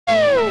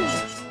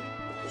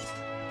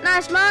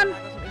Nice, man.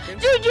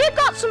 Dude, you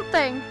got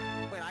something.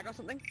 Wait, I got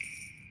something?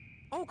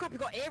 Oh crap, you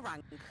got A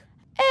rank.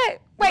 Wait,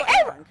 got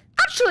A rank?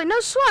 Actually, no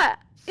sweat.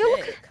 You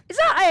look, Sick. is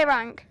that A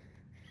rank?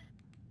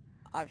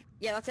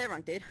 Yeah, that's A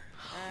rank, dude.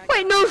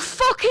 Wait, no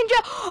fucking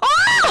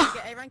oh!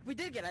 Get A rank? We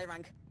did get A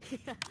rank.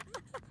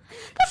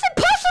 That's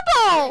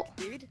impossible!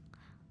 Dude.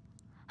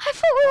 I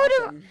thought we would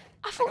have. Awesome.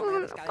 I thought I we got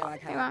wouldn't have got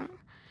Scallywag A rank.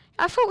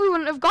 I thought we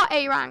wouldn't have got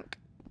A rank.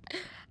 Hey,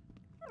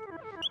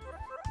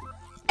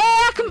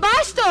 I can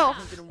buy stuff.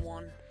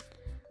 101.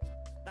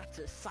 That's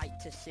a sight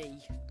to see.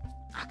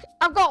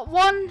 I've got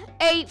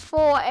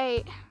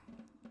 1848.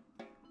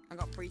 I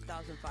got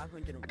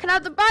 3,500. I can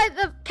either buy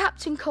the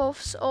captain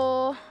cuffs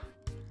or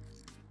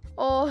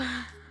I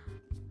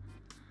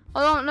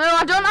don't know.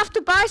 I don't have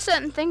to buy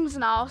certain things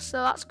now,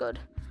 so that's good.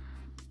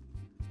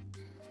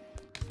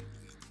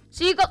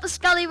 So you got the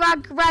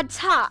Scallywag Red's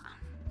hat?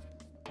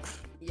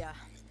 Yeah.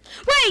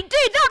 Wait,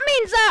 dude, that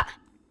means that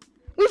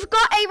we've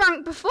got A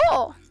rank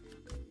before.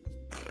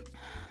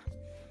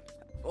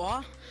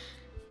 What?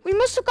 We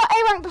must have got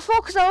A rank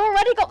before because I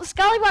already got the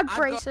Scallywag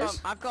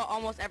braces. I've got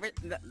almost every.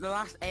 The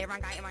last A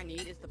rank item I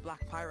need is the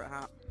black pirate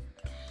hat.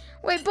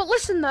 Wait, but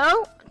listen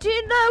though. Do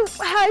you know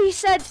how he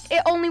said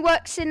it only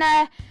works in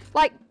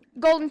like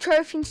golden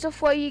trophy and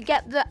stuff where you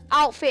get the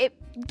outfit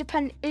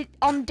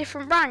on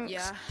different ranks?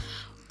 Yeah.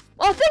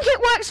 Well, I think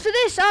it works for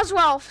this as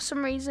well for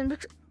some reason.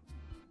 Because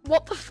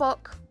what the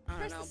fuck?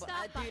 I don't know, but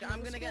dude,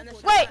 I'm gonna get in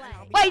this. Wait,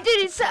 dude,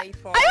 it's I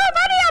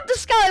already had the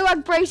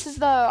Scallywag braces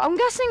though. I'm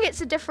guessing it's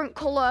a different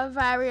color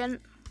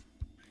variant.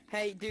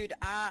 Hey, dude,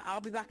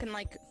 I'll be back in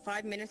like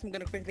 5 minutes. I'm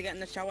gonna quickly get in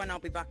the shower and I'll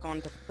be back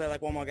on to play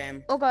like one more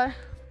game. Okay.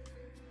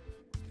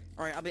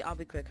 All right, I'll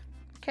be quick.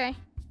 Okay.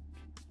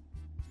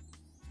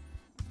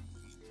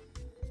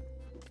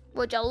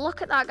 Would you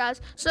look at that, guys?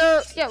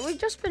 So yeah, we've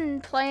just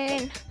been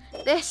playing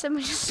this and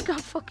we just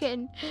got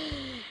fucking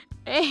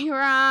A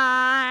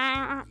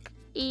rank.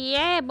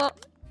 Yeah,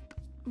 but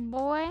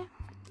boy,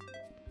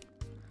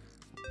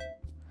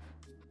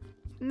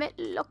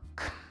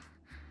 look,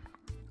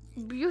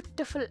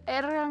 beautiful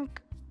A rank.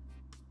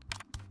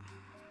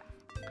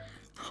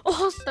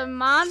 Awesome,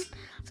 man.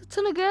 It's a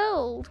ton of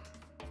gold.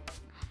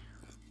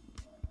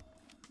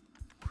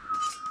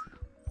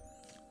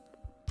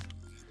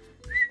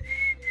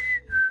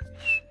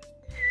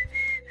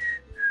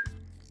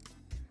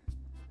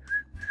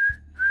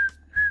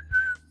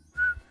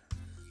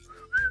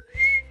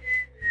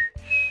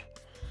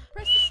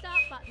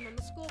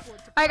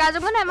 Alright guys,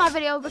 I'm going to end my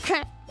video. We're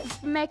going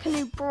to make a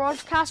new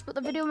broadcast, but the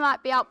video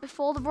might be out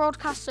before the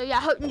broadcast. So yeah,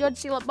 I hope you enjoyed.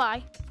 See you later.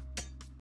 Bye.